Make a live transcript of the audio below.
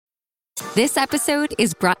This episode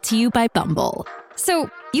is brought to you by Bumble. So,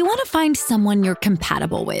 you want to find someone you're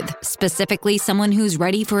compatible with, specifically someone who's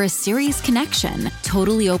ready for a serious connection,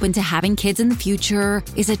 totally open to having kids in the future,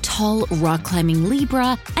 is a tall, rock-climbing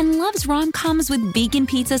Libra, and loves rom-coms with vegan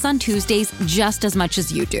pizzas on Tuesdays just as much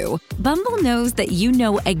as you do. Bumble knows that you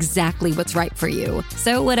know exactly what's right for you.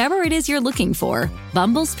 So whatever it is you're looking for,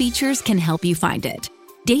 Bumble's features can help you find it.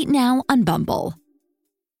 Date now on Bumble.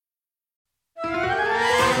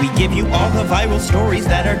 We give you all the viral stories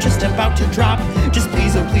that are just about to drop. Just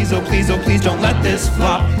please, oh please, oh please, oh please don't let this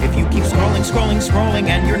flop. If you keep scrolling, scrolling, scrolling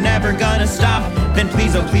and you're never gonna stop, then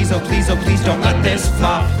please, oh please, oh please, oh please don't let this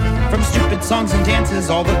flop. From stupid songs and dances,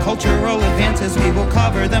 all the cultural advances, we will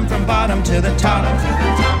cover them from bottom to the top.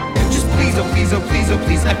 Just please, oh please, oh please, oh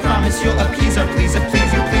please, I promise you'll appease our please, and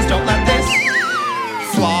please you, please don't let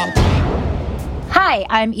this flop. Hi,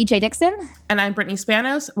 I'm EJ Dixon. And I'm Brittany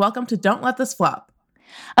Spanos. Welcome to Don't Let This Flop,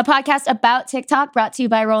 A podcast about TikTok brought to you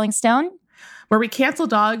by Rolling Stone, where we cancel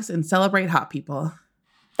dogs and celebrate hot people.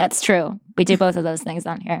 That's true. We do both of those things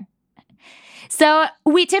on here. So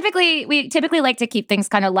we typically like to keep things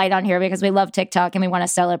kind of light on here because we love TikTok and we want to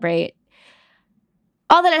celebrate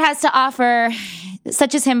all that it has to offer,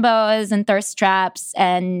 such as himbos and thirst traps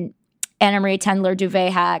and Anna Marie Tendler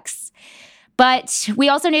duvet hacks. But we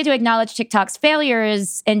also need to acknowledge TikTok's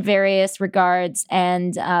failures in various regards,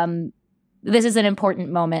 and this is an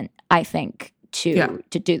important moment, I think, to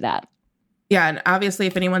do that. Yeah, and obviously,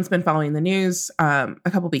 if anyone's been following the news, a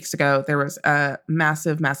couple weeks ago, there was a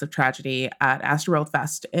massive, massive tragedy at Astroworld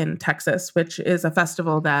Fest in Texas, which is a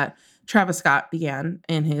festival that Travis Scott began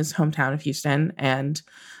in his hometown of Houston. And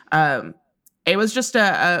it was just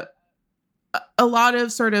a lot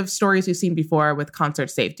of sort of stories we've seen before with concert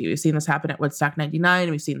safety. We've seen this happen at Woodstock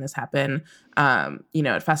 99. We've seen this happen,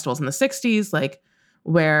 at festivals in the 60s, like,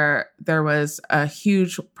 where there was a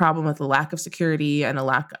huge problem with the lack of security and a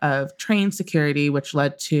lack of trained security, which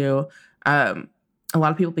led to a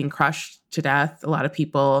lot of people being crushed to death, a lot of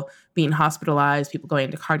people being hospitalized, people going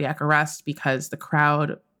into cardiac arrest because the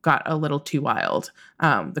crowd got a little too wild.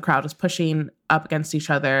 The crowd was pushing up against each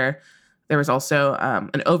other. There was also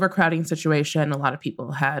an overcrowding situation. A lot of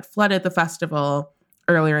people had flooded the festival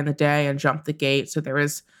earlier in the day and jumped the gate. So there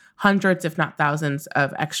was hundreds, if not thousands,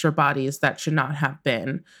 of extra bodies that should not have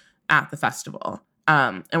been at the festival.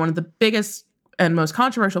 And one of the biggest and most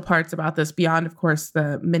controversial parts about this, beyond, of course,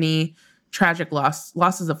 the many tragic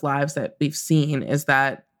losses of lives that we've seen, is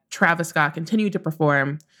that Travis Scott continued to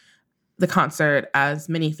perform the concert as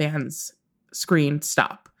many fans screamed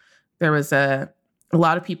stop. There was a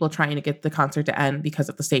lot of people trying to get the concert to end because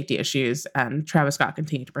of the safety issues, and Travis Scott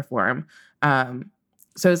continued to perform.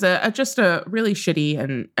 So it was just a really shitty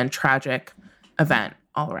and tragic event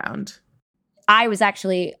all around. I was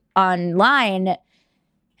actually online,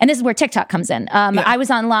 and this is where TikTok comes in. I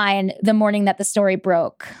was online the morning that the story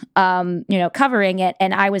broke, covering it,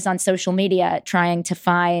 and I was on social media trying to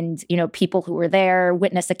find, people who were there,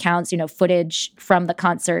 witness accounts, footage from the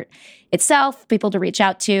concert itself, people to reach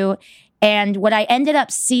out to. And what I ended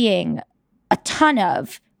up seeing a ton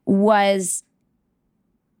of was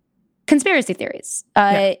conspiracy theories,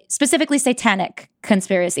 specifically satanic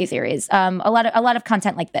conspiracy theories. A lot of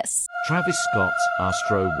content like this. Travis Scott's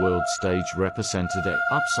Astro World stage represented a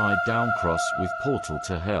upside-down cross with portal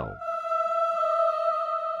to hell.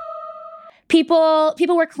 People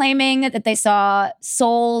were claiming that they saw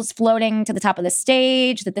souls floating to the top of the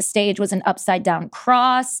stage, that the stage was an upside-down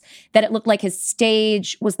cross, that it looked like his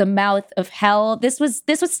stage was the mouth of hell. This was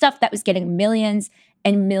stuff that was getting millions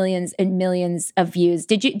and millions and millions of views.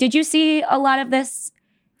 Did you see a lot of this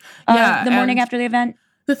the morning after the event?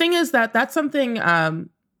 The thing is that that's something,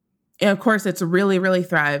 of course, it's really, really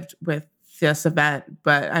thrived with this event.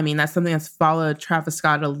 But I mean, that's something that's followed Travis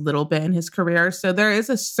Scott a little bit in his career. So there is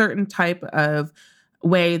a certain type of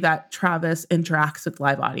way that Travis interacts with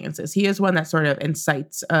live audiences. He is one that sort of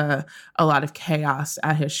incites a lot of chaos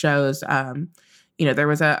at his shows. There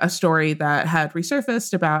was a story that had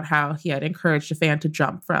resurfaced about how he had encouraged a fan to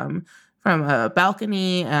jump from a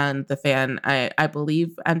balcony, and the fan, I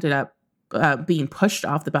believe, ended up being pushed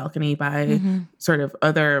off the balcony by sort of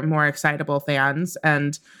other more excitable fans.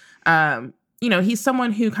 And, he's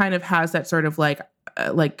someone who kind of has that sort of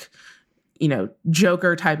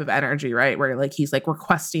Joker type of energy, right? Where like, he's like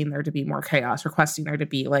requesting there to be more chaos, requesting there to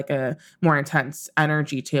be like a more intense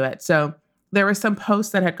energy to it. So there were some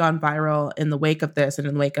posts that had gone viral in the wake of this and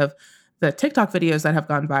in the wake of the TikTok videos that have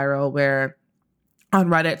gone viral, where on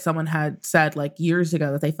Reddit, someone had said like years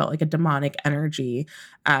ago that they felt like a demonic energy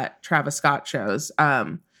at Travis Scott shows.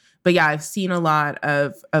 But yeah, I've seen a lot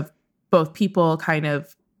of both people kind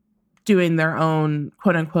of doing their own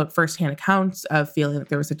quote unquote firsthand accounts of feeling that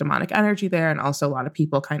there was a demonic energy there. And also a lot of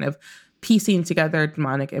people kind of piecing together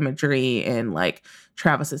demonic imagery in like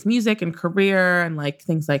Travis's music and career and like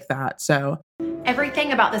things like that. So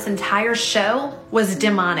everything about this entire show was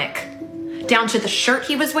demonic. Down to the shirt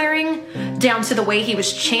he was wearing, down to the way he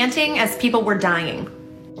was chanting as people were dying.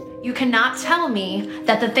 You cannot tell me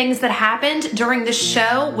that the things that happened during this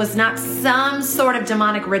show was not some sort of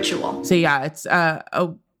demonic ritual. So yeah, it's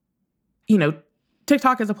you know,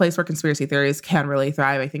 TikTok is a place where conspiracy theories can really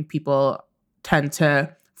thrive. I think people tend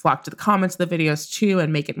to flock to the comments of the videos too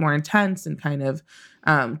and make it more intense and kind of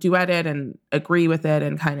duet it and agree with it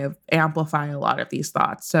and kind of amplify a lot of these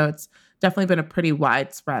thoughts. So it's definitely been a pretty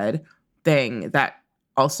widespread thing that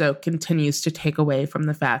also continues to take away from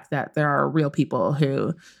the fact that there are real people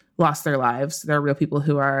who lost their lives. There are real people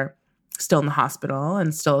who are still in the hospital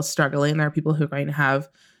and still struggling. There are people who are going to have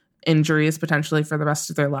injuries potentially for the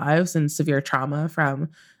rest of their lives and severe trauma from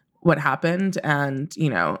what happened. And,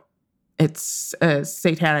 you know, it's a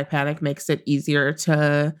satanic panic makes it easier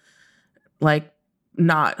to like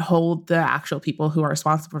not hold the actual people who are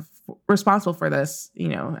responsible for this, you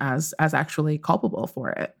know, as actually culpable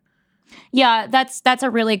for it. Yeah, that's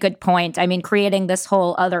a really good point. I mean, creating this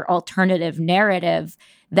whole other alternative narrative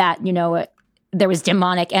that, you know, there was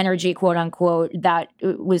demonic energy, quote unquote, that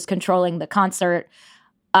was controlling the concert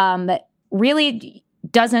really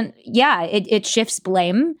doesn't, it shifts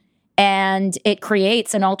blame and it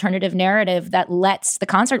creates an alternative narrative that lets the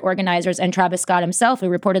concert organizers and Travis Scott himself, who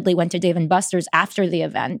reportedly went to Dave & Buster's after the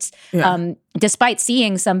event, despite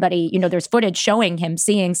seeing somebody, you know, there's footage showing him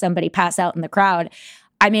seeing somebody pass out in the crowd.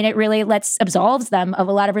 I mean, it really absolves them of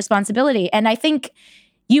a lot of responsibility. And I think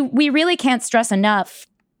we really can't stress enough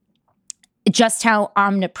just how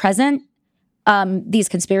omnipresent these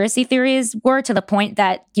conspiracy theories were, to the point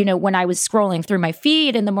that, you know, when I was scrolling through my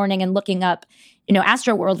feed in the morning and looking up, you know,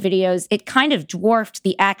 Astroworld videos, it kind of dwarfed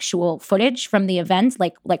the actual footage from the event,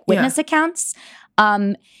 like witness accounts.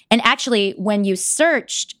 And actually, when you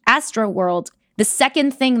searched Astroworld, the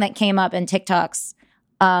second thing that came up in TikTok's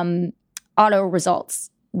auto results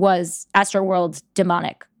was Astroworld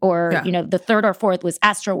demonic, or, you know, the third or fourth was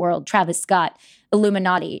Astroworld, Travis Scott,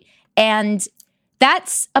 Illuminati. And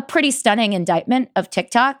that's a pretty stunning indictment of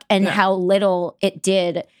TikTok and how little it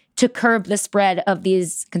did to curb the spread of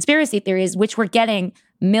these conspiracy theories, which were getting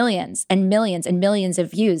millions and millions and millions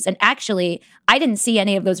of views. And actually, I didn't see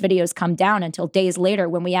any of those videos come down until days later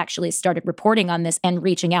when we actually started reporting on this and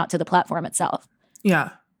reaching out to the platform itself.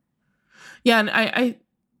 Yeah. Yeah. And I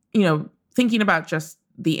you know, thinking about just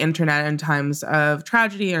the internet in times of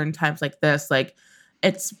tragedy or in times like this, like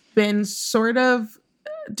it's been sort of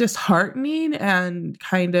disheartening and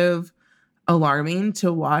kind of alarming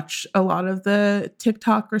to watch a lot of the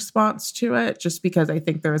TikTok response to it, just because I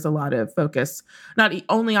think there was a lot of focus, not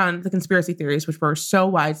only on the conspiracy theories, which were so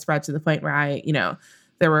widespread to the point where you know,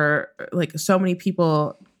 there were like so many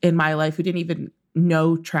people in my life who didn't even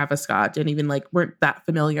know Travis Scott, weren't that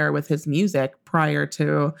familiar with his music prior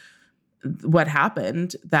to what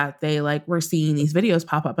happened, that they like were seeing these videos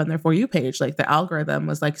pop up on their For You page. Like the algorithm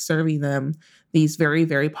was like serving them these very,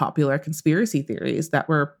 very popular conspiracy theories that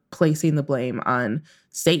were placing the blame on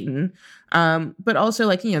Satan. But also,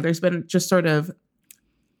 like, you know, there's been just sort of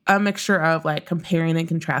a mixture of like comparing and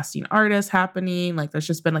contrasting artists happening. Like there's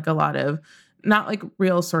just been like a lot of not like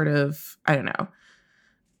real sort of, I don't know,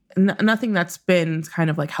 nothing that's been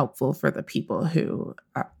kind of like helpful for the people who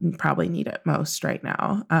probably need it most right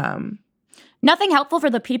now. Nothing helpful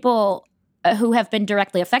for the people who have been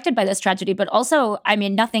directly affected by this tragedy, but also, I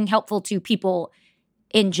mean, nothing helpful to people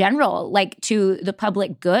in general, like to the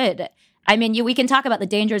public good. I mean, we can talk about the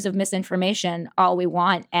dangers of misinformation all we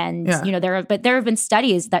want. And, you know, there have been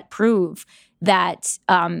studies that prove that,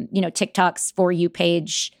 you know, TikTok's For You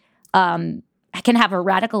page can have a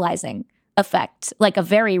radicalizing effect, like a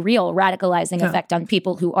very real radicalizing effect on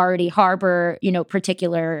people who already harbor, you know,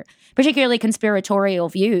 particularly conspiratorial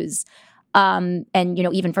views, and, you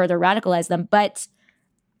know, even further radicalize them. But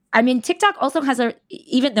I mean, TikTok also has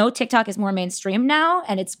even though TikTok is more mainstream now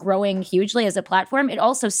and it's growing hugely as a platform, it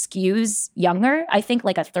also skews younger. I think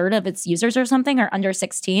like a third of its users or something are under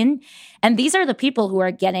 16. And these are the people who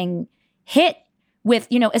are getting hit with,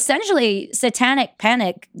 you know, essentially satanic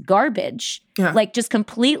panic garbage, like just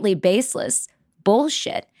completely baseless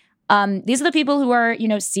bullshit. These are the people who are, you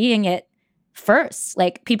know, seeing it first,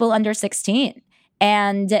 like people under 16.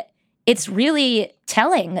 And it's really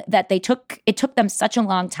telling that it took them such a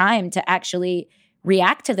long time to actually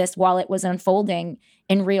react to this while it was unfolding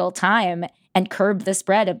in real time and curb the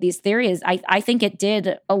spread of these theories. I think it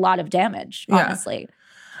did a lot of damage, honestly.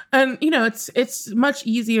 And, it's much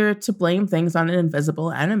easier to blame things on an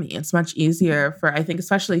invisible enemy. It's much easier for, I think,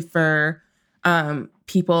 especially for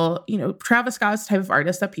people, Travis Scott's the type of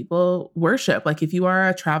artist that people worship. Like, if you are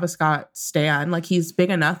a Travis Scott stan, like, he's big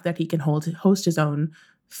enough that he can host his own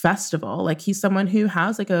festival. Like, he's someone who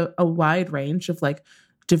has like a wide range of like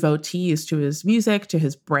devotees to his music, to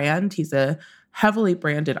his brand. He's a heavily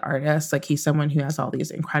branded artist. Like, he's someone who has all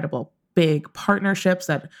these incredible big partnerships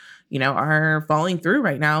that, are falling through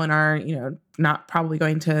right now and are, not probably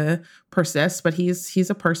going to persist. But he's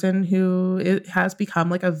a person who has become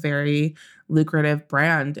like a very lucrative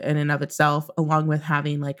brand in and of itself, along with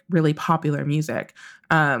having like really popular music.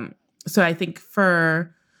 So I think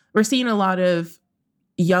we're seeing a lot of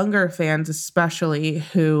younger fans, especially,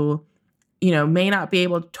 who, may not be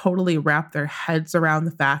able to totally wrap their heads around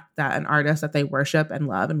the fact that an artist that they worship and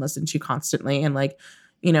love and listen to constantly and like,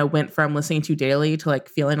 went from listening to daily to like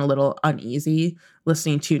feeling a little uneasy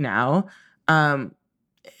listening to now,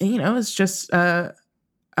 is just a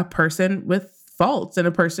person with faults and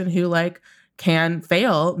a person who like can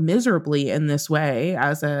fail miserably in this way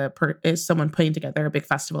as someone putting together a big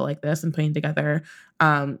festival like this and putting together,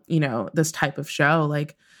 this type of show.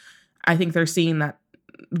 Like, I think they're seeing that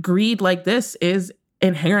greed like this is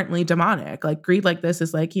inherently demonic. Like, greed like this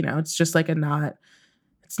is like, it's just like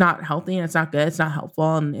it's not healthy and it's not good. It's not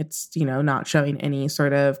helpful. And it's, not showing any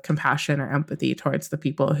sort of compassion or empathy towards the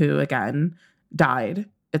people who, again, died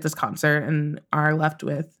at this concert and are left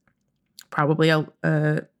with probably a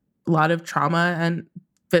lot of trauma and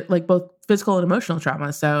like both physical and emotional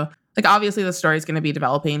trauma. So like, obviously the story is going to be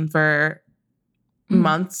developing for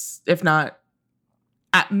months, if not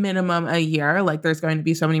at minimum a year. Like, there's going to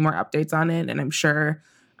be so many more updates on it. And I'm sure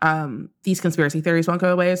these conspiracy theories won't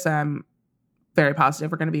go away. So I'm very positive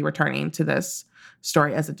we're going to be returning to this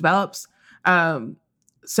story as it develops.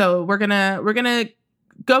 So we're gonna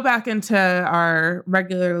go back into our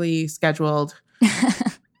regularly scheduled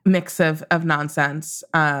mix of nonsense.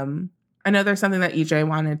 I know there's something that EJ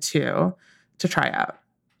wanted to try out.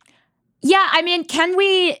 Yeah, I mean,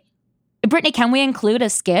 Brittany, can we include a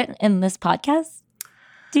skit in this podcast?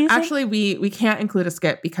 Do you think? Actually, we can't include a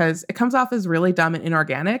skit because it comes off as really dumb and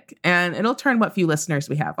inorganic, and it'll turn what few listeners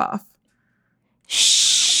we have off.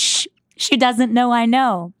 Shh, she doesn't know I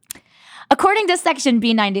know. According to Section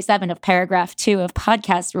B97 of Paragraph 2 of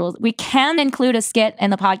podcast rules, we can include a skit in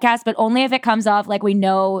the podcast, but only if it comes off like we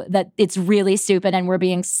know that it's really stupid and we're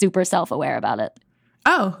being super self-aware about it.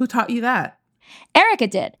 Oh, who taught you that? Erica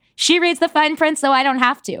did. She reads the fine print so I don't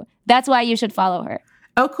have to. That's why you should follow her.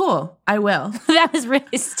 Oh, cool. I will. That was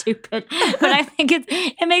really stupid, but I think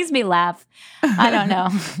it makes me laugh. I don't know.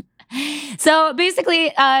 So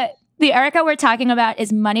basically, the Erica we're talking about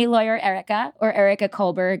is Money Lawyer Erica, or Erica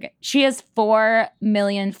Kohlberg. She has 4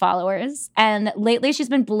 million followers, and lately she's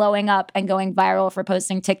been blowing up and going viral for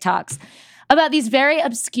posting TikToks about these very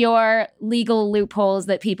obscure legal loopholes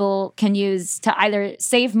that people can use to either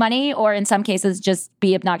save money or, in some cases, just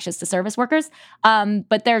be obnoxious to service workers.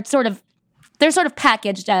 But they're sort of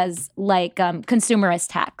packaged as like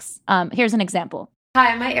consumerist hacks. Here's an example.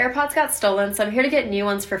 Hi, my AirPods got stolen, so I'm here to get new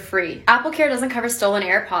ones for free. AppleCare doesn't cover stolen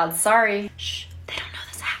AirPods, sorry. Shh, they don't know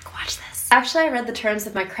this hack, watch this. Actually, I read the terms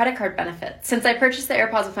of my credit card benefits. Since I purchased the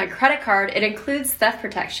AirPods with my credit card, it includes theft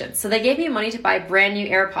protection, so they gave me money to buy brand new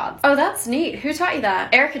AirPods. Oh, that's neat. Who taught you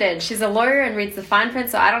that? Erica did. She's a lawyer and reads the fine print,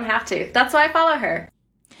 so I don't have to. That's why I follow her.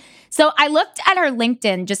 So I looked at her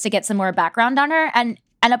LinkedIn just to get some more background on her, and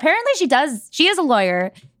apparently she is a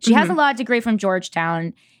lawyer. She has a law degree from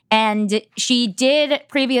Georgetown. And she did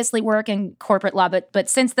previously work in corporate law, but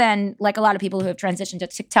since then, like a lot of people who have transitioned to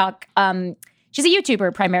TikTok, she's a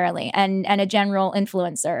YouTuber primarily and a general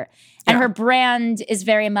influencer. And her brand is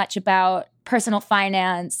very much about personal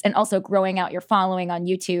finance and also growing out your following on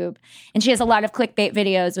YouTube. And she has a lot of clickbait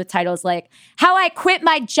videos with titles like, How I Quit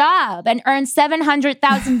My Job and Earned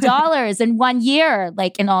 $700,000 in 1 year,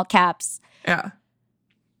 like in all caps. Yeah.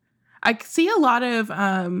 I see a lot of...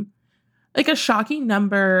 like a shocking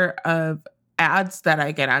number of ads that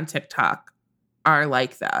I get on TikTok are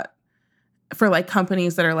like that for like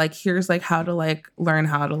companies that are like, here's like how to like learn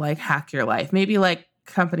how to like hack your life. Maybe like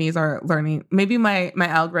companies are learning, maybe my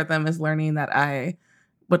algorithm is learning that I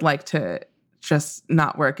would like to just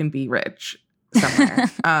not work and be rich somewhere.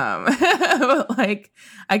 But like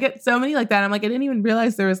I get so many like that. I'm like, I didn't even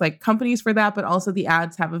realize there was like companies for that, but also the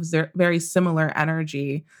ads have a very similar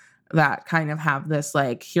energy that kind of have this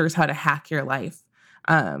like, here's how to hack your life.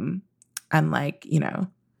 And like,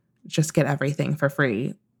 just get everything for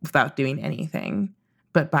free without doing anything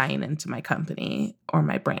but buying into my company or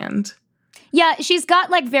my brand. Yeah, she's got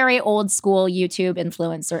like very old school YouTube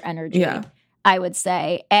influencer energy. Yeah. I would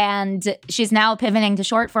say. And she's now pivoting to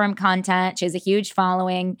short form content. She has a huge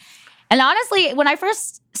following. And honestly, when I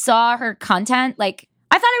first saw her content, like,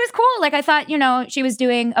 I thought it was cool. Like, I thought, you know, she was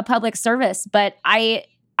doing a public service, but I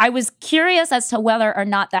was curious as to whether or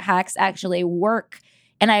not the hacks actually work.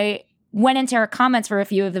 And I went into her comments for a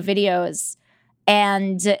few of the videos.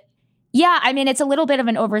 And yeah, I mean, it's a little bit of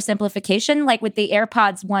an oversimplification. Like with the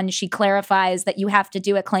AirPods one, she clarifies that you have to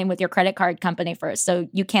do a claim with your credit card company first. So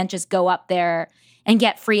you can't just go up there and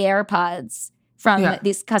get free AirPods from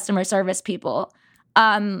these customer service people.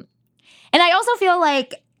 And I also feel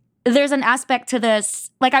like there's an aspect to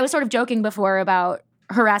this. Like I was sort of joking before about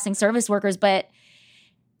harassing service workers, but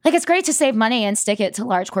like it's great to save money and stick it to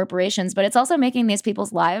large corporations, but it's also making these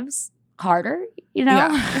people's lives harder, you know?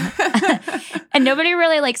 Yeah. And nobody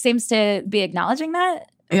really like seems to be acknowledging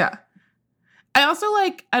that. Yeah. I also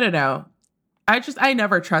like, I don't know. I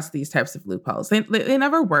never trust these types of loopholes. They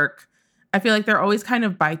never work. I feel like they're always kind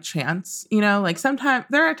of by chance, you know, like sometimes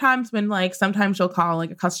there are times when like sometimes you'll call like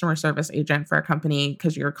a customer service agent for a company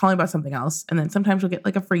because you're calling about something else. And then sometimes you'll get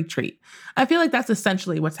like a free treat. I feel like that's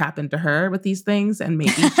essentially what's happened to her with these things. And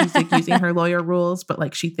maybe she's like using her lawyer rules, but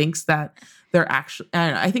like she thinks that they're actually, I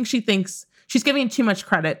don't know, I think she thinks she's giving too much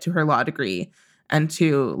credit to her law degree and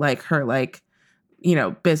to like her like, you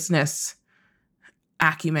know, business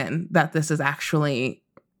acumen that this is actually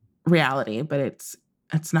reality, but it's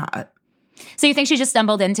not. So you think she just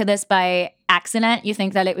stumbled into this by accident? You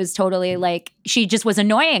think that it was totally like she just was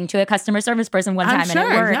annoying to a customer service person one time and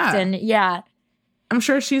it worked? Yeah. And yeah. I'm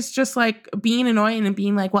sure she's just like being annoying and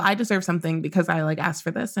being like, well, I deserve something because I like asked for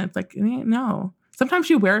this. And it's like, no. Sometimes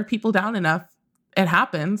you wear people down enough, it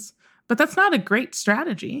happens. But that's not a great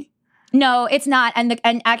strategy. No, it's not. And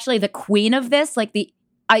actually the queen of this, like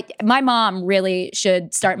my mom really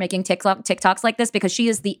should start making TikToks like this because she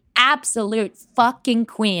is the absolute fucking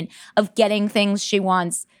queen of getting things she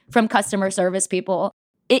wants from customer service people.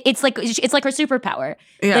 It's like her superpower.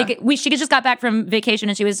 Yeah. Like she just got back from vacation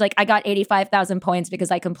and she was like, I got 85,000 points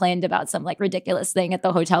because I complained about some like ridiculous thing at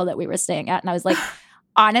the hotel that we were staying at. And I was like,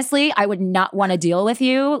 honestly, I would not want to deal with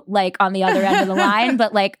you like on the other end of the line,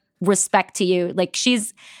 but like respect to you. Like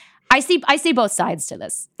I see both sides to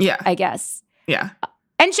this. Yeah. I guess. Yeah.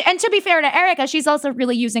 And to be fair to Erica, she's also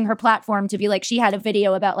really using her platform to be like, she had a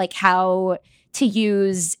video about like how to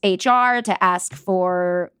use HR to ask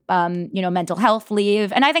for, mental health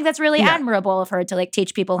leave. And I think that's really admirable of her to like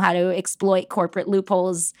teach people how to exploit corporate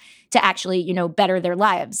loopholes to actually, you know, better their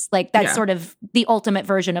lives. Like that's sort of the ultimate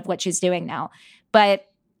version of what she's doing now.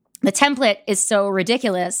 But the template is so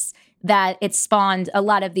ridiculous that it spawned a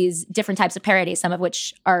lot of these different types of parodies, some of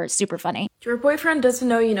which are super funny. Your boyfriend doesn't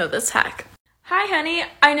know you know this hack. Hi, honey.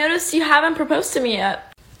 I noticed you haven't proposed to me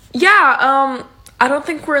yet. Yeah, I don't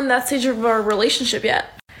think we're in that stage of our relationship yet.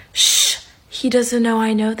 Shh, he doesn't know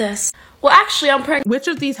I know this. Well, actually, I'm pregnant. Which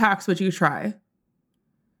of these hacks would you try?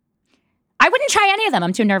 I wouldn't try any of them.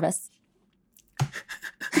 I'm too nervous.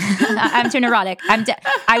 I'm too neurotic.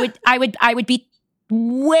 I would be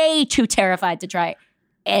way too terrified to try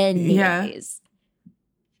any of these.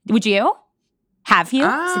 Would you? Have you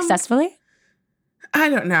successfully? I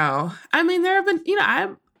don't know. I mean, there have been, you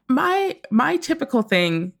know, my typical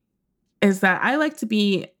thing is that I like to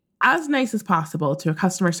be as nice as possible to a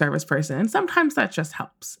customer service person. And sometimes that just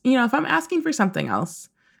helps. You know, if I'm asking for something else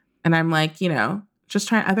and I'm like, you know, just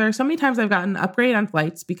trying, there are so many times I've gotten an upgrade on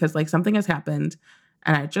flights because like something has happened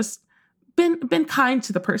and I've just been kind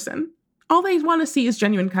to the person. All they want to see is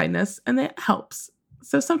genuine kindness and it helps.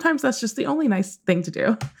 So sometimes that's just the only nice thing to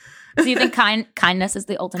do. So you think kindness is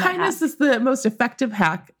the ultimate kindness hack? Is the most effective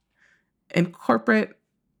hack in corporate,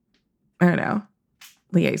 I don't know,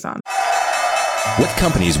 liaison. What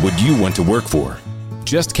companies would you want to work for?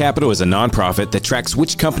 Just Capital is a nonprofit that tracks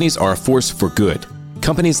which companies are a force for good.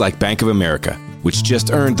 Companies like Bank of America, which just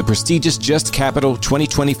earned the prestigious Just Capital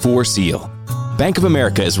 2024 seal. Bank of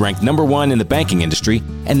America is ranked #1 in the banking industry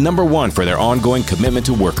and #1 for their ongoing commitment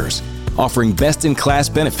to workers, offering best-in-class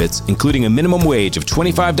benefits, including a minimum wage of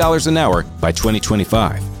 $25 an hour by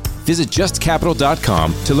 2025. Visit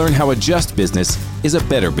justcapital.com to learn how a just business is a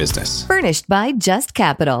better business. Furnished by Just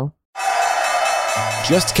Capital.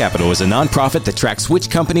 Just Capital is a nonprofit that tracks which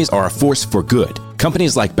companies are a force for good.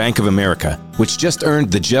 Companies like Bank of America, which just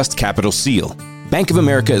earned the Just Capital seal. Bank of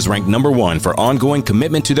America is ranked #1 for ongoing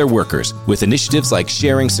commitment to their workers with initiatives like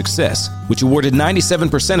Sharing Success, which awarded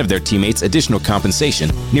 97% of their teammates additional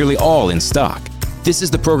compensation, nearly all in stock. This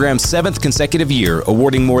is the program's 7th consecutive year,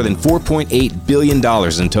 awarding more than $4.8 billion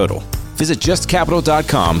in total. Visit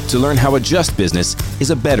justcapital.com to learn how a just business is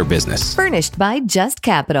a better business. Furnished by Just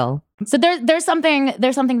Capital. So there's something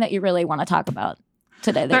that you really want to talk about.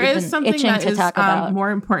 today that There you've is been something itching that to is talk about?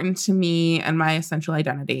 more important to me and my essential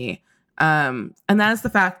identity. And that is the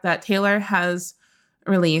fact that Taylor has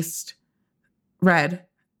released Red,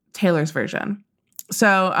 Taylor's version.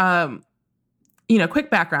 So, quick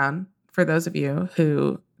background for those of you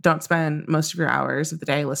who don't spend most of your hours of the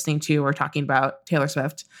day listening to or talking about Taylor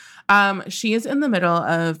Swift. She is in the middle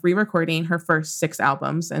of re-recording her first 6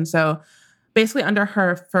 albums. And so basically under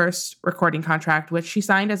her first recording contract, which she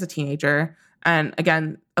signed as a teenager, and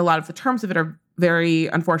again, a lot of the terms of it are very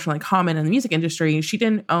unfortunately common in the music industry, she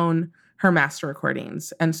didn't own her master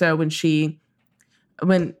recordings. And so when she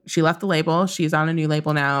left the label, she's on a new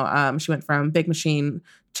label now. She went from Big Machine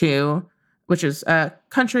to, which is a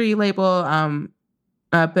country label,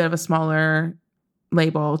 a bit of a smaller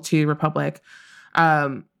label, to Republic.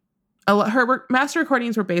 Her master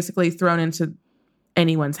recordings were basically thrown into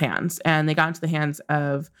anyone's hands, and they got into the hands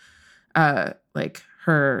of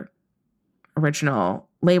her original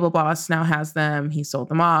label boss now has them. He sold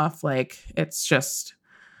them off. It's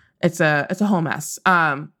a whole mess.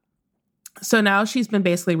 So now she's been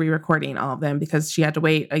basically re-recording all of them because she had to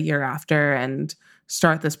wait a year after and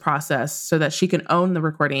start this process so that she can own the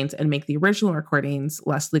recordings and make the original recordings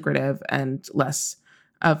less lucrative and less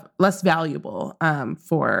valuable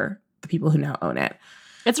for the people who now own it.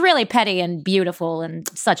 It's really petty and beautiful and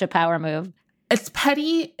such a power move. It's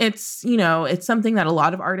petty. It's, it's something that a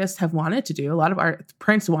lot of artists have wanted to do.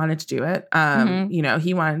 Prince wanted to do it.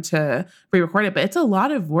 He wanted to re-record it, but it's a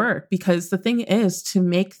lot of work because the thing is, to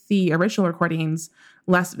make the original recordings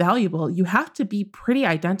less valuable, you have to be pretty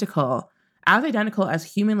identical as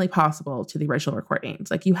humanly possible to the original recordings.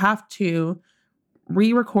 You have to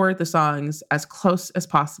re-record the songs as close as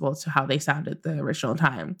possible to how they sounded the original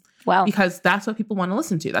time. Wow. Because that's what people want to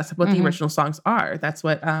listen to. That's what the original songs are. That's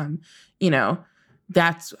what,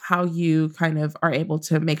 that's how you kind of are able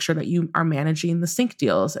to make sure that you are managing the sync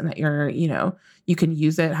deals and that you can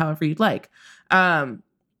use it however you'd like.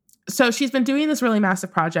 So she's been doing this really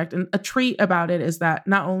massive project, and a treat about it is that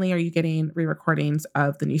not only are you getting re-recordings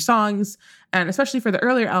of the new songs, and especially for the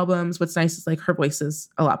earlier albums, what's nice is her voice is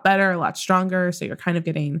a lot better, a lot stronger. So you're kind of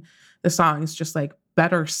getting the songs just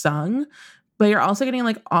better sung, but you're also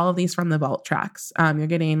getting all of these from the vault tracks. You're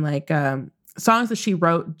getting songs that she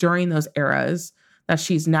wrote during those eras that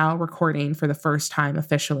she's now recording for the first time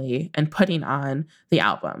officially and putting on the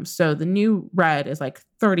album. So the new Red is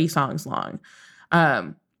 30 songs long.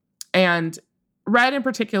 And Red in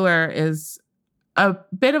particular is a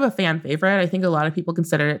bit of a fan favorite. I think a lot of people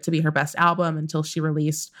consider it to be her best album until she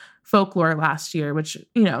released Folklore last year, which,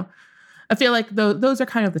 I feel like those are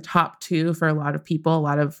kind of the top 2 for a lot of people, a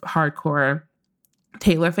lot of hardcore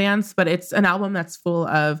Taylor fans. But it's an album that's full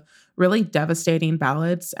of really devastating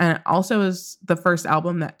ballads. And it also is the first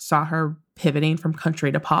album that saw her pivoting from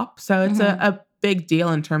country to pop. So it's a big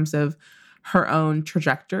deal in terms of her own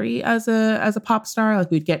trajectory as a pop star.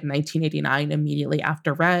 We'd get in 1989 immediately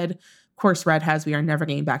after Red. Of course, Red has We Are Never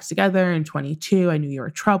Getting Back Together. In 22, I Knew You Were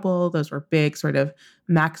Trouble. Those were big sort of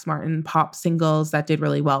Max Martin pop singles that did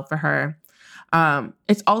really well for her.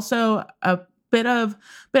 It's also a bit of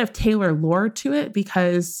Taylor lore to it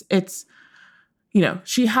because it's,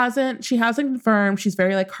 she hasn't confirmed. She's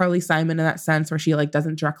very Carly Simon in that sense where she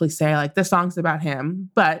doesn't directly say this song's about him,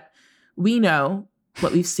 but we know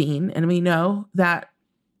what we've seen, and we know that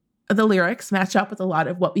the lyrics match up with a lot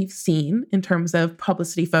of what we've seen in terms of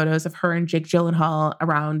publicity photos of her and Jake Gyllenhaal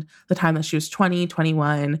around the time that she was 20,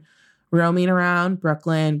 21, roaming around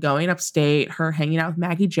Brooklyn, going upstate, her hanging out with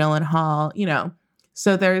Maggie Gyllenhaal,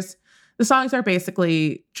 So the songs are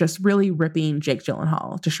basically just really ripping Jake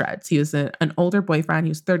Gyllenhaal to shreds. He was an older boyfriend.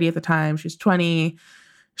 He was 30 at the time. She was 20.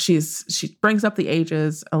 She brings up the age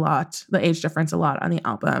difference a lot on the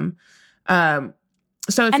album.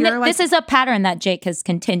 So if you're this is a pattern that Jake has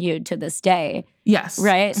continued to this day. Yes.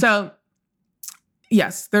 Right. So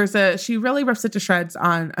yes, she really rips it to shreds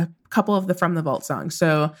on a couple of the From the Vault songs.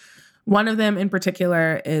 So one of them in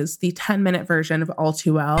particular is the 10-minute version of All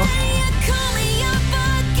Too Well.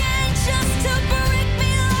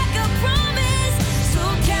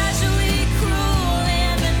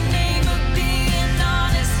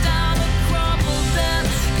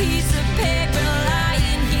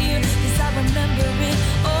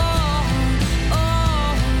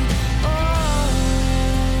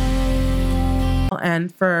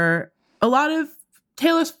 And for a lot of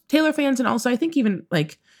Taylor fans, and also I think even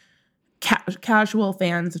casual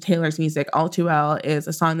fans of Taylor's music, All Too Well is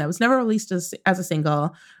a song that was never released as a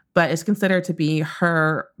single, but is considered to be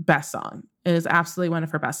her best song. It is absolutely one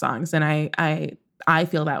of her best songs, and I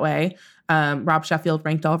feel that way. Rob Sheffield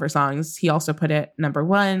ranked all of her songs. He also put it number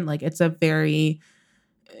 1. It's a very,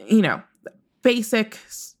 basic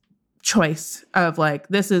choice of like,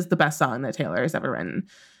 this is the best song that Taylor has ever written.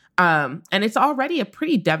 And it's already a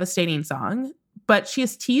pretty devastating song, but she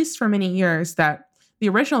has teased for many years that the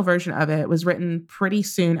original version of it was written pretty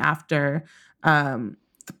soon after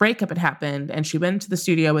the breakup had happened. And she went into the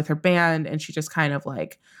studio with her band and she just kind of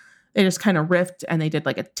like, they just kind of riffed and they did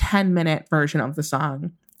like a 10-minute version of the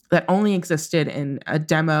song that only existed in a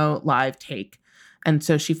demo live take. And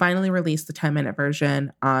so she finally released the 10-minute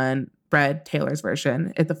version on Red, Taylor's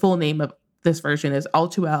version. The full name of this version is All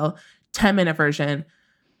Too Well, 10-minute version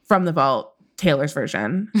from the vault, Taylor's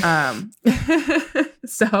version.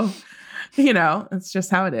 So, you know, it's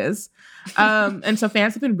just how it is. And so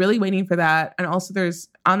fans have been really waiting for that. And also there's,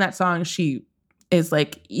 on that song, she is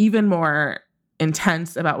like even more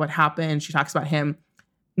intense about what happened. She talks about him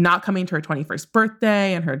not coming to her 21st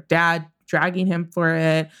birthday and her dad dragging him for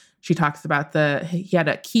it. She talks about he had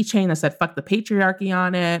a keychain that said "fuck the patriarchy"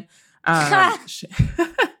 on it.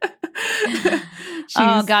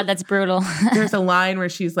 Oh God, that's brutal. There's a line where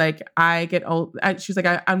she's like, I get old. She's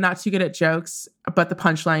like, I'm not too good at jokes, but the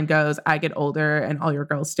punchline goes, I get older and all your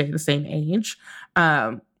girls stay the same age.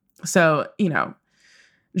 So, you know,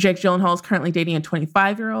 Jake Gyllenhaal is currently dating a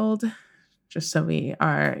 25-year-old, just so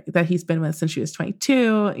that he's been with since she was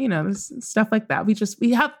 22, you know, stuff like that.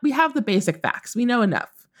 We have the basic facts. We know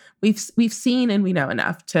enough. We've seen and we know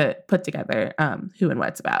enough to put together who and what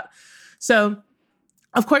it's about. So,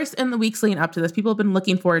 of course, in the weeks leading up to this, people have been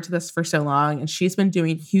looking forward to this for so long, and she's been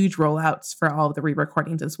doing huge rollouts for all of the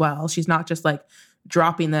re-recordings as well. She's not just like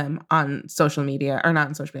dropping them on social media, or not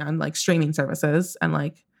on social media, on like streaming services and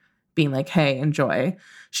like being like, hey, enjoy.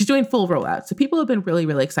 She's doing full rollouts. So people have been really,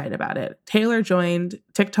 really excited about it. Taylor joined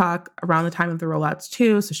TikTok around the time of the rollouts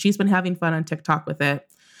too. So she's been having fun on TikTok with it.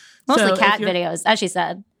 Mostly cat videos, as she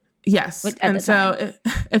said. Yes. And so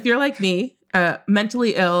if you're like me,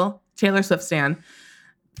 mentally ill Taylor Swift stan,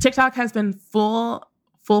 TikTok has been full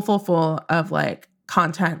of like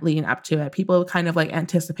content leading up to it. People kind of like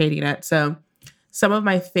anticipating it. So some of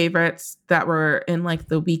my favorites that were in like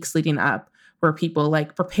the weeks leading up were people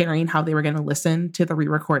like preparing how they were going to listen to the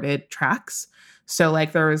re-recorded tracks. So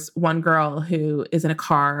like there was one girl who is in a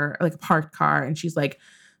car, like a parked car, and she's like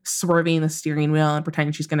swerving the steering wheel and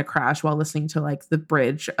pretending she's going to crash while listening to like the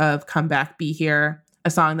bridge of Come Back, Be Here, a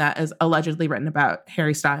song that is allegedly written about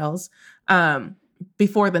Harry Styles.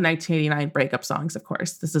 Before the 1989 breakup songs, of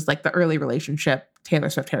course. This is like the early relationship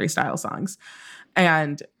Taylor Swift, Harry Styles songs.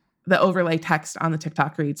 And the overlay text on the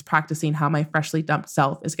TikTok reads, practicing how my freshly dumped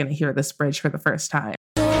self is going to hear this bridge for the first time.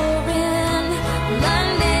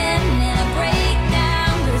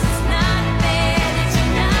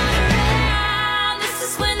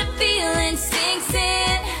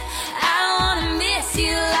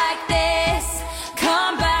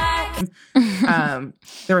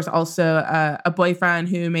 There was also a boyfriend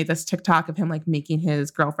who made this TikTok of him like making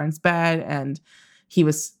his girlfriend's bed, and he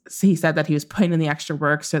said that he was putting in the extra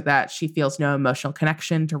work so that she feels no emotional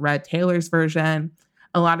connection to Red, Taylor's version.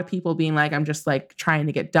 A lot of people being like, I'm just like trying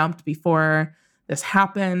to get dumped before this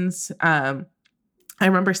happens. I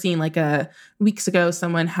remember seeing like weeks ago,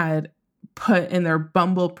 someone had put in their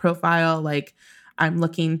Bumble profile, like, I'm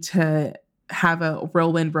looking to have a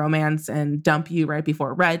whirlwind romance and dump you right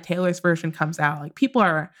before Red, Taylor's version, comes out. Like, people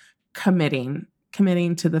are committing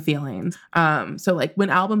to the feelings. So like when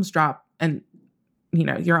albums drop and, you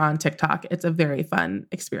know, you're on TikTok, it's a very fun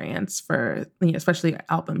experience for, you know, especially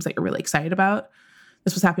albums that you're really excited about.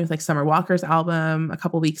 This was happening with like Summer Walker's album a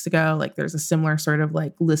couple weeks ago. Like there's a similar sort of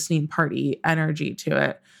like listening party energy to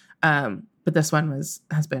it. But this one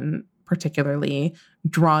has been particularly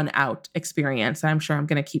drawn out experience. And I'm sure I'm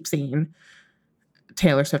going to keep seeing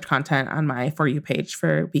Taylor Swift content on my For You page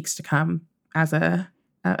for weeks to come as a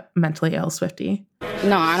mentally ill Swiftie.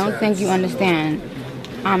 No, I don't think you understand.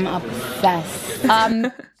 I'm obsessed.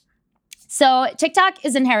 So TikTok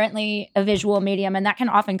is inherently a visual medium, and that can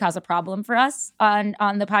often cause a problem for us on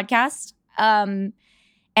the podcast.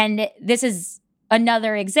 And this is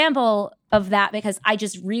another example of that, because I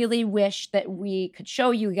just really wish that we could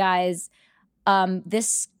show you guys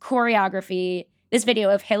this choreography, this video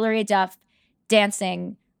of Hilary Duff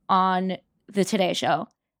dancing on the Today Show,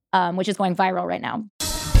 which is going viral right now.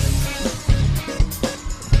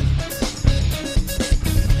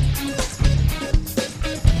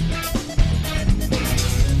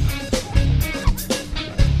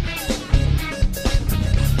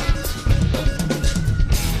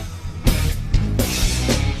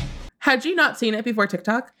 Had you not seen it before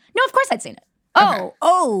TikTok? No, of course I'd seen it. Okay.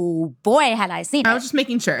 Oh boy, had I seen it. I was just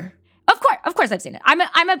making sure. Of course I've seen it. I'm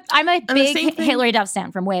a big Hilary Duff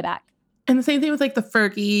stan from way back. And the same thing with like the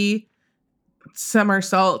Fergie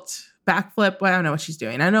somersault backflip. Well, I don't know what she's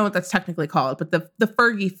doing. I know what that's technically called, but the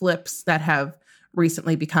Fergie flips that have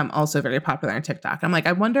recently become also very popular on TikTok. I'm like,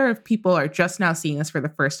 I wonder if people are just now seeing this for the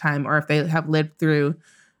first time, or if they have lived through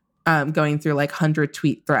going through like 100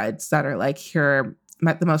 tweet threads that are like, here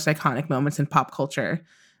are the most iconic moments in pop culture.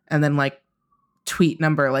 And then like tweet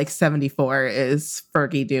number like 74 is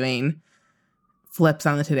Fergie doing flips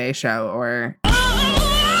on the Today Show, or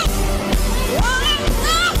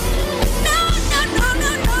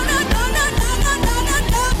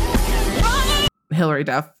Hillary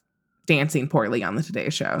Duff dancing poorly on the Today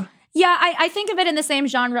Show. Yeah, I think of it in the same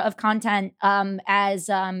genre of content as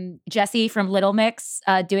Jessie from Little Mix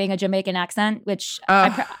doing a Jamaican accent, which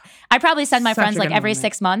I probably send my friends like every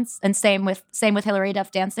 6 months, and same with Hillary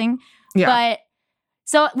Duff dancing. Yeah. But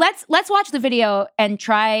so let's watch the video and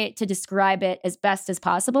try to describe it as best as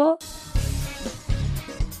possible.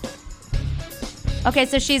 Okay,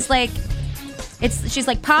 so she's like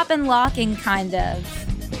pop and locking kind of.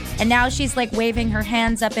 And now she's like waving her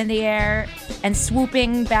hands up in the air and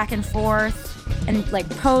swooping back and forth and like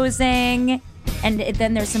posing. And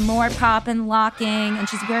then there's some more pop and locking. And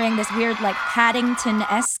she's wearing this weird like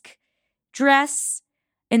Paddington-esque dress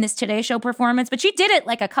in this Today Show performance. But she did it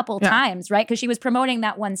like a couple times, right? Because she was promoting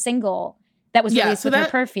that one single that was released with her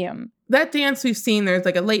perfume. That dance we've seen, there's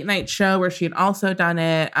like a late night show where she had also done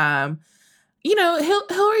it. You know,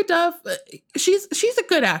 Hillary Duff, she's a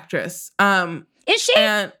good actress. Is she?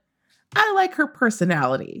 And I like her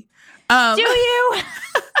personality. Do you? Do you?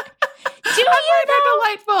 I find her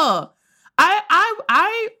delightful.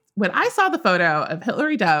 I when I saw the photo of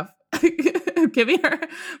Hillary Duff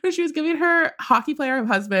when she was giving her hockey player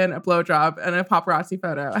husband a blowjob and a paparazzi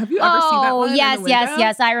photo. Have you ever seen that one?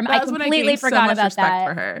 Yes. I completely forgot about that.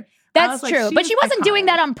 For her. That's true, but she wasn't doing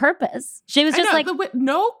that on purpose. She was just like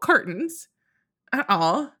no curtains at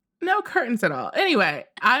all. No curtains at all. Anyway,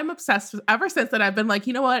 I'm obsessed ever since that. I've been like,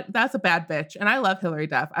 you know what? That's a bad bitch. And I love Hillary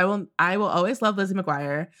Duff. I will always love Lizzie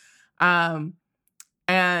McGuire. And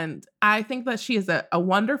I think that she is a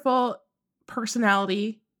wonderful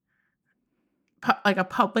personality, like a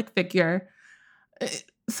public figure.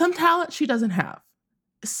 Some talent she doesn't have.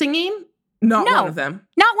 Singing, not one of them.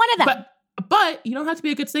 Not one of them. But you don't have to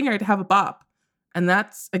be a good singer to have a bop. And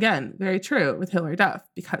that's, again, very true with Hillary Duff,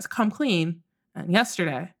 because Come Clean and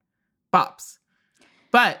Yesterday, bops.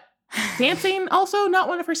 But dancing, also not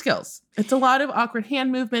one of her skills. It's a lot of awkward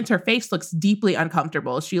hand movements. Her face looks deeply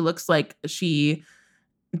uncomfortable. She looks like she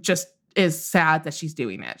just is sad that she's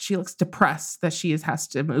doing it. She looks depressed that she has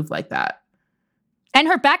to move like that. And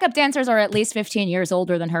her backup dancers are at least 15 years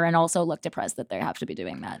older than her and also look depressed that they have to be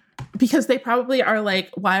doing that. Because they probably are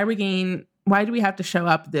like, why do we have to show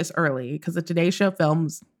up this early? Because the Today Show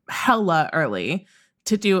films hella early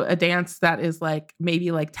to do a dance that is like maybe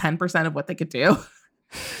like 10% of what they could do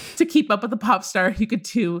to keep up with the pop star who could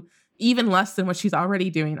do even less than what she's already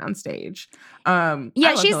doing on stage. I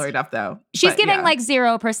love Hillary Duff though. She's giving like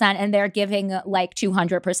 0% and they're giving like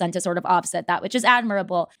 200% to sort of offset that, which is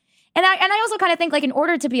admirable. And I also kind of think like in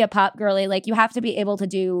order to be a pop girly, like you have to be able to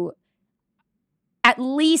do at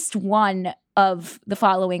least one of the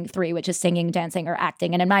following three, which is singing, dancing, or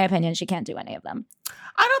acting. And in my opinion, she can't do any of them.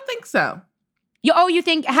 I don't think so. You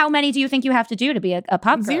think, how many do you think you have to do to be a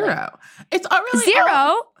pop girl? Zero. It's really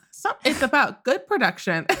zero. It's about good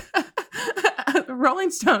production. Rolling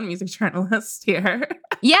Stone music journalist here.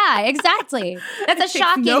 Yeah, exactly. That's a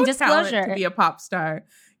shocking disclosure. To be a pop star,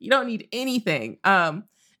 you don't need anything. No,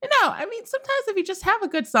 I mean, sometimes if you just have a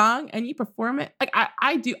good song and you perform it, like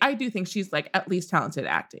I do think she's like at least talented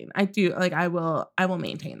at acting. I do, like I will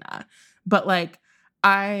maintain that. But like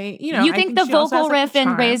you think the vocal riff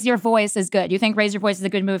in Raise Your Voice is good. You think Raise Your Voice is a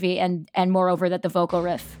good movie, and moreover that the vocal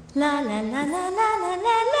riff. La la la la la la la la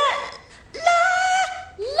la la.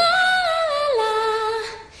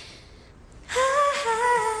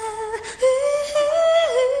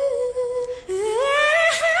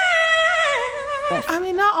 I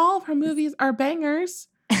mean, not all of her movies are bangers,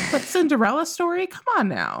 but Cinderella Story, come on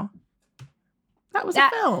now. That was a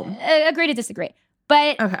film. Agree to disagree.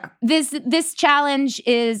 But this challenge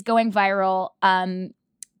is going viral.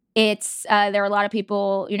 There are a lot of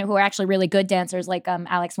people, who are actually really good dancers, like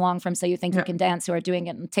Alex Wong from So You Think You Can Dance, who are doing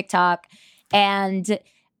it on TikTok. And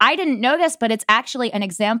I didn't know this, but it's actually an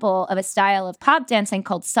example of a style of pop dancing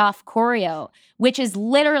called soft choreo, which is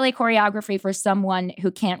literally choreography for someone who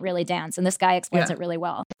can't really dance. And this guy explains it really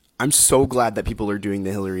well. I'm so glad that people are doing the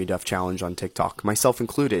Hillary Duff challenge on TikTok, myself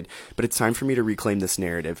included, but it's time for me to reclaim this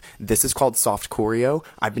narrative. This is called soft choreo.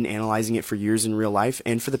 I've been analyzing it for years in real life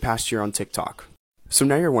and for the past year on TikTok. So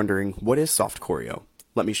now you're wondering, what is soft choreo?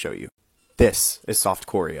 Let me show you. This is soft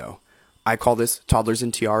choreo. I call this Toddlers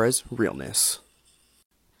and Tiaras realness.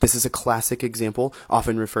 This is a classic example,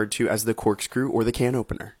 often referred to as the corkscrew or the can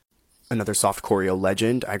opener. Another soft choreo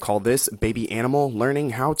legend, I call this baby animal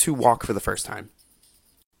learning how to walk for the first time.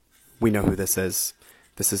 We know who this is.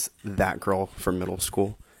 This is that girl from middle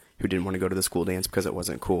school who didn't want to go to the school dance because it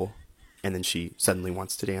wasn't cool. And then she suddenly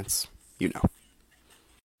wants to dance. You know.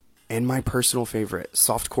 And my personal favorite,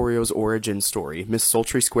 soft choreo's origin story, Miss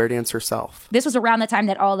Sultry Square Dance herself. This was around the time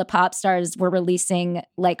that all the pop stars were releasing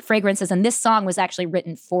like fragrances, and this song was actually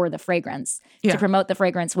written for the fragrance to promote the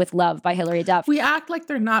fragrance With Love by Hilary Duff. We act like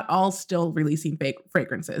they're not all still releasing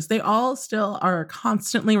fragrances. They all still are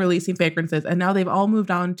constantly releasing fragrances, and now they've all moved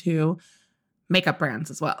on to makeup brands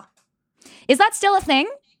as well. Is that still a thing?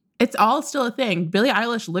 It's all still a thing. Billie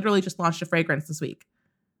Eilish literally just launched a fragrance this week.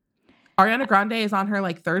 Ariana Grande is on her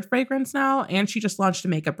like third fragrance now, and she just launched a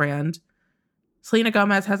makeup brand. Selena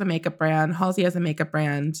Gomez has a makeup brand. Halsey has a makeup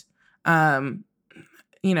brand.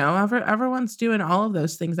 You know, everyone's doing all of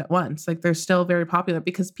those things at once. Like they're still very popular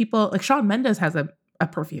because people like Shawn Mendes has a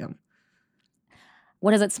perfume.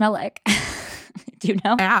 What does it smell like? Do you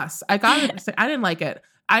know? Ass. I didn't like it.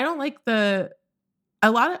 I don't like I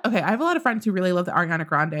have a lot of friends who really love the Ariana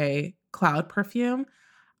Grande Cloud perfume.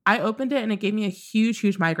 I opened it and it gave me a huge,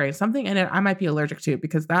 huge migraine. Something in it I might be allergic to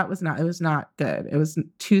because it was not good. It was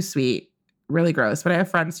too sweet, really gross. But I have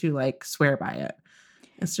friends who like swear by it.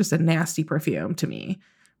 It's just a nasty perfume to me.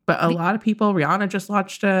 But a lot of people, Rihanna just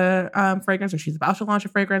launched a fragrance, or she's about to launch a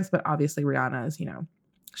fragrance. But obviously Rihanna is,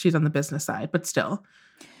 she's on the business side, but still.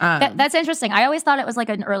 That's interesting. I always thought it was like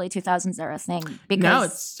an early 2000s era thing. Because no,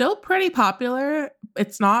 it's still pretty popular.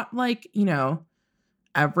 It's not like,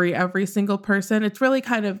 every single person. It's really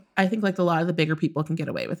kind of, I think like a lot of the bigger people can get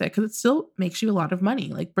away with it because it still makes you a lot of money.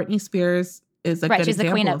 Like Britney Spears is a good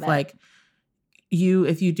example of like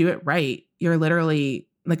if you do it right, you're literally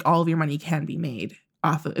like all of your money can be made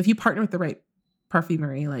off of, if you partner with the right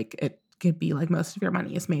perfumery, like it could be like most of your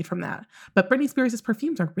money is made from that. But Britney Spears'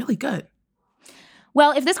 perfumes are really good.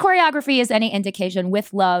 Well, if this choreography is any indication,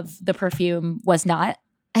 With Love, the perfume was not.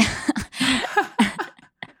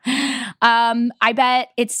 I bet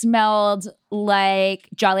it smelled like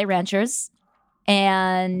Jolly Ranchers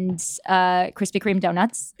and Krispy Kreme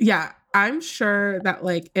donuts. Yeah, I'm sure that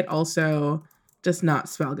like it also does not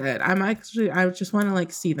smell good. I just want to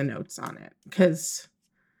like see the notes on it because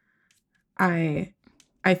I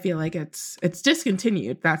feel like it's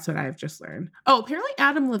discontinued. That's what I've just learned. Oh, apparently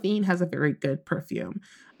Adam Levine has a very good perfume.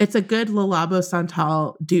 It's a good Le Labo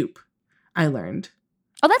Santal dupe, I learned.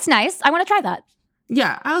 Oh, that's nice. I want to try that.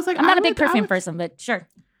 Yeah, I was like, I'm not a big perfume person, but sure.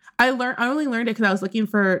 I only learned it because I was looking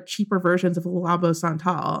for cheaper versions of Le Labo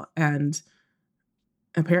Santal, and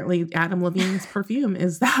apparently Adam Levine's perfume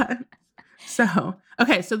is that. So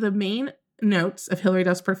the main notes of Hilary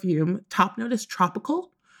Duff's perfume, top note is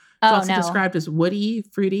tropical. It's also described as woody,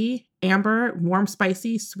 fruity, amber, warm,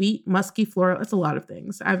 spicy, sweet, musky, floral. It's a lot of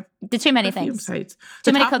things. Too many things. Sites.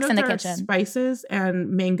 Too many cooks in the kitchen. Spices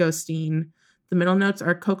and mangosteen. The middle notes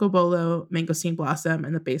are cocoa bolo, mangosteen blossom,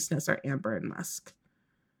 and the base notes are amber and musk.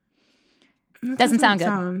 Doesn't sound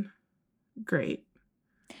good. Great.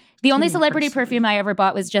 The only celebrity perfume I ever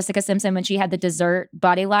bought was Jessica Simpson when she had the dessert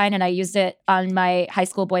body line, and I used it on my high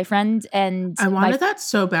school boyfriend. And I wanted that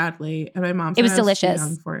so badly, and my mom said it was delicious. I was too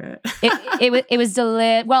young for it. it was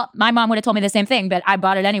delicious. Well, my mom would have told me the same thing, but I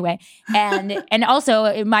bought it anyway. And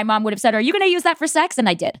also, my mom would have said, "Are you going to use that for sex?" And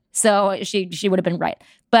I did. So she would have been right.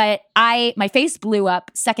 But my face blew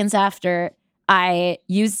up seconds after I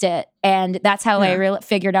used it, and that's how I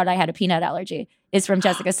figured out I had a peanut allergy. Is from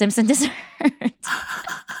Jessica Simpson dessert.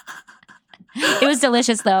 It was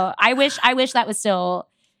delicious, though. I wish that was still.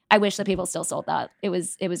 I wish that people still sold that. It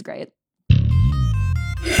was great.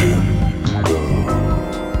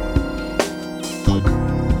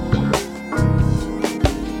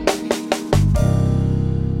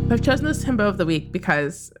 I've chosen this himbo of the week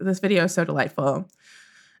because this video is so delightful.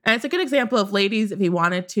 And it's a good example of ladies, if he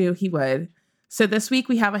wanted to, he would. So this week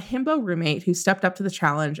we have a himbo roommate who stepped up to the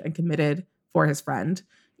challenge and committed for his friend.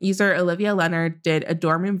 User Olivia Leonard did a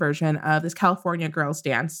dorm room version of this California Girls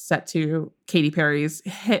dance set to Katy Perry's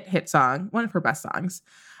hit song, one of her best songs,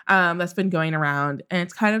 that's been going around. And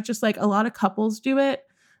it's kind of just like a lot of couples do it,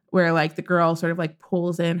 where like the girl sort of like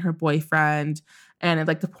pulls in her boyfriend. And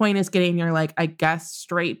like the point is getting your like, I guess,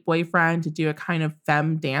 straight boyfriend to do a kind of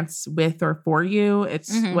femme dance with or for you.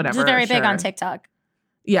 It's whatever. It's very big on TikTok.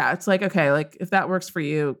 Yeah, it's like, okay, like if that works for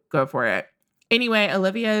you, go for it. Anyway,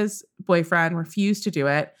 Olivia's boyfriend refused to do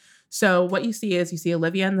it. So what you see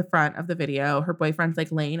Olivia in the front of the video. Her boyfriend's like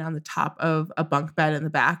laying on the top of a bunk bed in the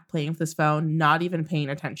back, playing with his phone, not even paying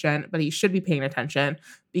attention, but he should be paying attention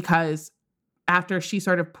because after she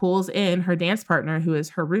sort of pulls in her dance partner, who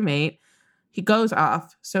is her roommate, he goes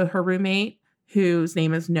off. So her roommate, whose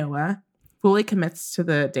name is Noah, fully commits to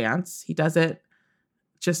the dance. He does it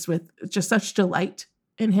just with just such delight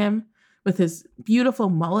in him with his beautiful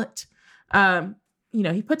mullet.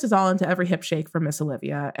 He puts his all into every hip shake for Miss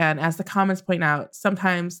Olivia. And as the comments point out,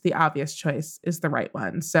 sometimes the obvious choice is the right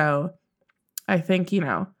one. So I think,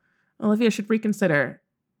 Olivia should reconsider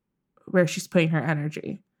where she's putting her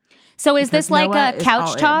energy. So is this like a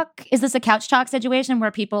couch talk? Is this a couch talk situation where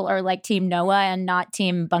people are like team Noah and not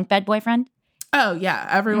team bunk bed boyfriend? Oh, yeah.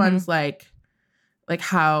 Everyone's like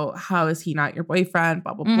how is he not your boyfriend?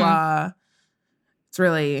 Blah, blah, blah. It's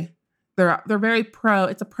really, they're very pro.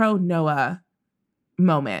 It's a pro Noah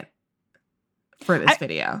moment for this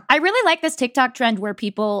video. I really like this TikTok trend where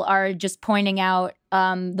people are just pointing out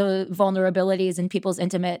the vulnerabilities in people's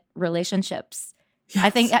intimate relationships.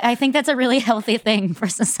 Yes. I think that's a really healthy thing for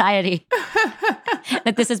society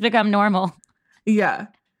that this has become normal. Yeah.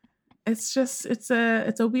 It's just it's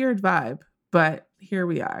a weird vibe, but here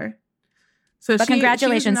we are. So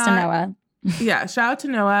congratulations to Noah. Yeah, shout out to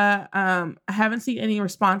Noah. I haven't seen any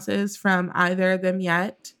responses from either of them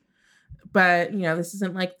yet. But, this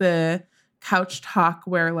isn't like the couch talk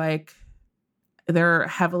where like they're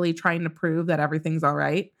heavily trying to prove that everything's all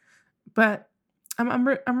right. But I'm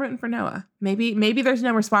rooting for Noah. Maybe there's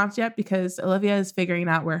no response yet because Olivia is figuring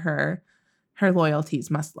out where her loyalties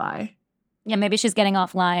must lie. Yeah, maybe she's getting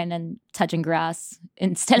offline and touching grass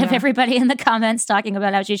instead of everybody in the comments talking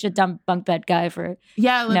about how she should dump bunk bed guy for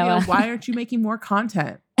Olivia, Noah. Why aren't you making more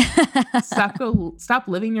content? Stop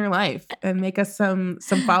living your life and make us some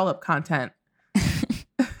follow-up content.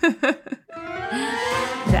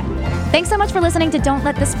 Thanks so much for listening to Don't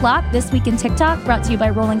Let This Flop, This Week in TikTok, brought to you by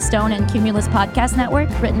Rolling Stone and Cumulus Podcast Network,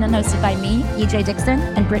 written and hosted by me, EJ Dixon,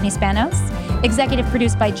 and Brittany Spanos. Executive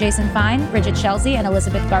produced by Jason Fine, Bridget Chelsea, and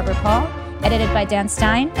Elizabeth Garber-Paul. Edited by Dan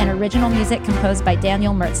Stein, and original music composed by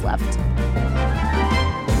Daniel Mertzleft.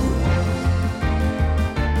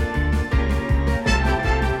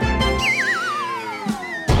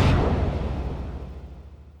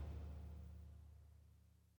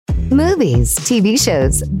 Movies, TV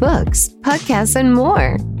shows, books, podcasts, and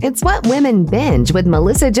more. It's What Women Binge with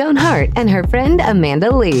Melissa Joan Hart and her friend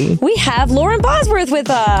Amanda Lee. We have Lauren Bosworth with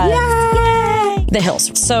us. Yay! The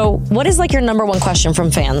Hills. So what is like your number one question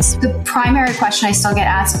from fans? The primary question I still get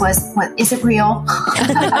asked was, "What is it real?"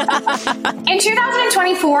 In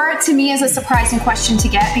 2024, to me, is a surprising question to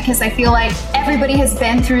get because I feel like everybody has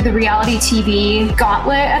been through the reality TV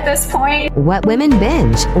gauntlet at this point. What Women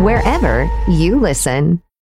Binge, wherever you listen.